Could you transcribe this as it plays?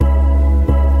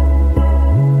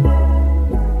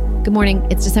Good morning.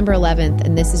 It's December 11th,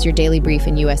 and this is your daily brief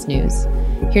in U.S. news.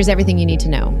 Here's everything you need to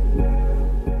know.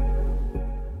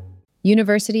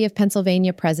 University of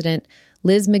Pennsylvania President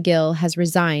Liz Magill has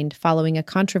resigned following a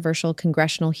controversial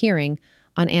congressional hearing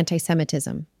on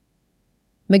anti-Semitism.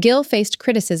 Magill faced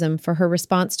criticism for her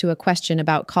response to a question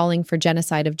about calling for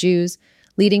genocide of Jews,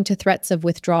 leading to threats of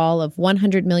withdrawal of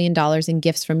 $100 million in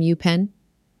gifts from UPenn.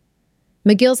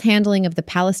 Magill's handling of the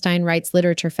Palestine Rights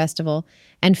Literature Festival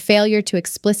and failure to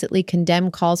explicitly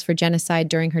condemn calls for genocide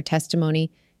during her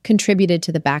testimony contributed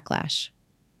to the backlash.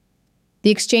 The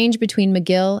exchange between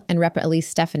Magill and Rep. Elise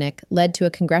Stefanik led to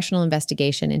a congressional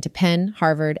investigation into Penn,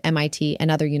 Harvard, MIT, and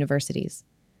other universities.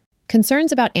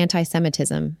 Concerns about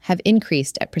anti-Semitism have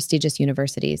increased at prestigious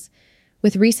universities,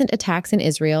 with recent attacks in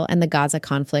Israel and the Gaza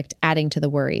conflict adding to the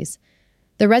worries.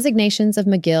 The resignations of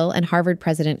Magill and Harvard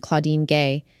President Claudine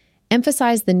Gay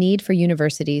emphasized the need for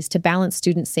universities to balance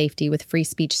student safety with free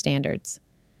speech standards.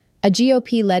 A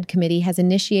GOP-led committee has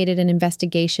initiated an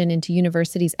investigation into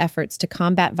universities' efforts to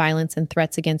combat violence and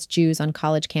threats against Jews on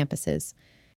college campuses.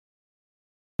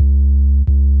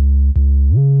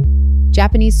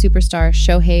 Japanese superstar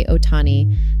Shohei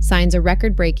Ohtani signs a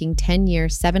record-breaking 10-year,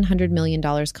 $700 million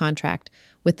contract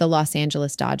with the Los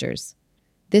Angeles Dodgers.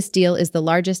 This deal is the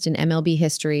largest in MLB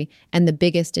history and the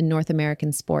biggest in North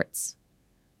American sports.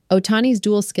 Ohtani's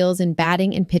dual skills in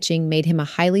batting and pitching made him a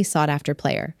highly sought-after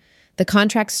player. The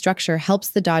contract structure helps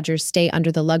the Dodgers stay under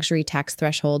the luxury tax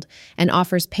threshold and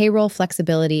offers payroll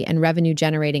flexibility and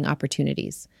revenue-generating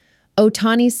opportunities.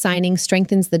 Ohtani's signing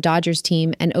strengthens the Dodgers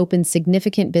team and opens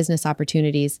significant business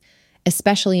opportunities,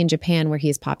 especially in Japan where he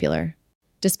is popular.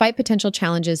 Despite potential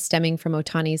challenges stemming from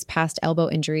Ohtani's past elbow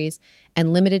injuries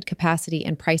and limited capacity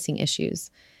and pricing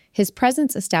issues, his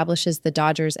presence establishes the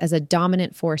Dodgers as a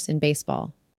dominant force in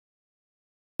baseball.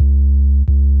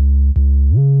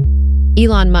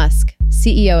 Elon Musk,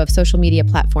 CEO of social media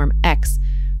platform X,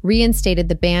 reinstated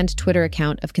the banned Twitter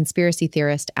account of conspiracy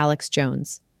theorist Alex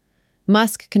Jones.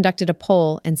 Musk conducted a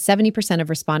poll, and 70% of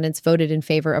respondents voted in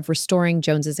favor of restoring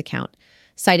Jones's account,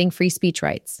 citing free speech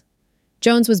rights.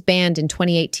 Jones was banned in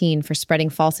 2018 for spreading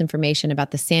false information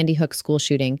about the Sandy Hook school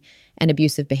shooting and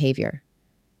abusive behavior.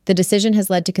 The decision has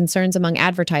led to concerns among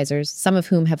advertisers, some of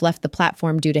whom have left the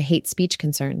platform due to hate speech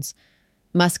concerns.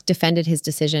 Musk defended his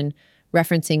decision,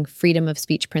 referencing freedom of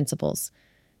speech principles.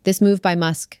 This move by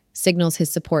Musk signals his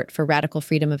support for radical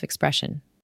freedom of expression.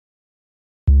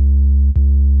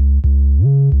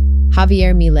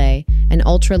 Javier Milei, an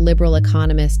ultra-liberal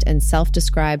economist and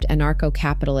self-described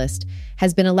anarcho-capitalist,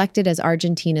 has been elected as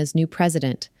Argentina's new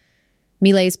president.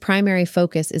 Milei's primary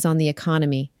focus is on the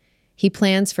economy. He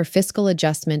plans for fiscal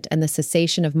adjustment and the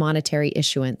cessation of monetary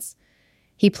issuance.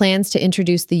 He plans to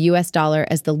introduce the US dollar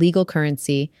as the legal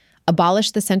currency, abolish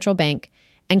the central bank,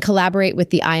 and collaborate with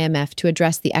the IMF to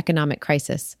address the economic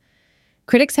crisis.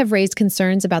 Critics have raised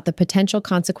concerns about the potential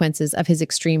consequences of his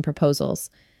extreme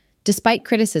proposals. Despite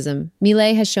criticism,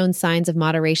 Milei has shown signs of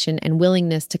moderation and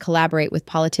willingness to collaborate with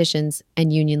politicians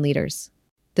and union leaders.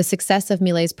 The success of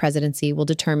Milei's presidency will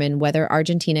determine whether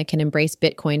Argentina can embrace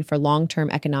Bitcoin for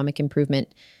long-term economic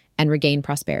improvement and regain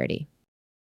prosperity.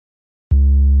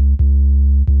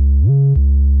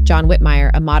 John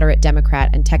Whitmire, a moderate Democrat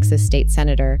and Texas state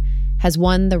senator, has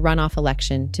won the runoff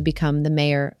election to become the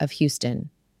mayor of Houston.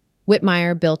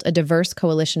 Whitmire built a diverse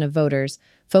coalition of voters,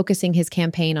 focusing his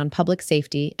campaign on public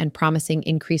safety and promising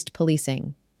increased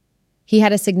policing. He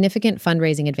had a significant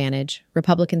fundraising advantage,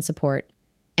 Republican support,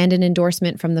 and an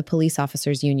endorsement from the police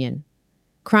officers' union.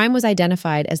 Crime was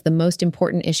identified as the most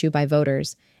important issue by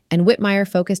voters, and Whitmire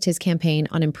focused his campaign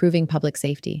on improving public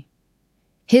safety.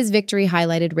 His victory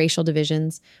highlighted racial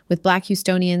divisions, with Black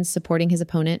Houstonians supporting his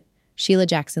opponent, Sheila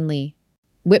Jackson Lee.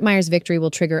 Whitmire's victory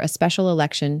will trigger a special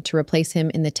election to replace him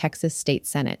in the Texas State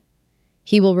Senate.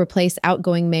 He will replace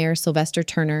outgoing Mayor Sylvester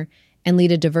Turner and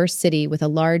lead a diverse city with a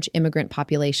large immigrant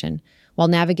population, while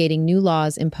navigating new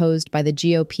laws imposed by the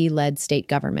GOP-led state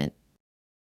government.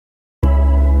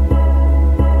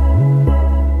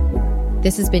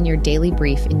 This has been your daily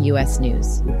brief in U.S.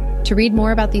 News. To read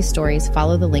more about these stories,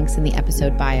 follow the links in the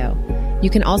episode bio.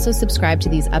 You can also subscribe to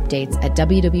these updates at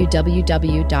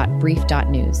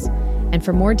www.brief.news. And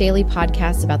for more daily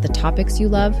podcasts about the topics you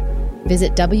love,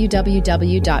 visit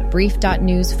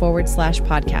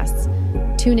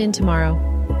www.brief.news/podcasts. Tune in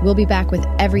tomorrow. We'll be back with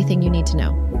everything you need to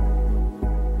know.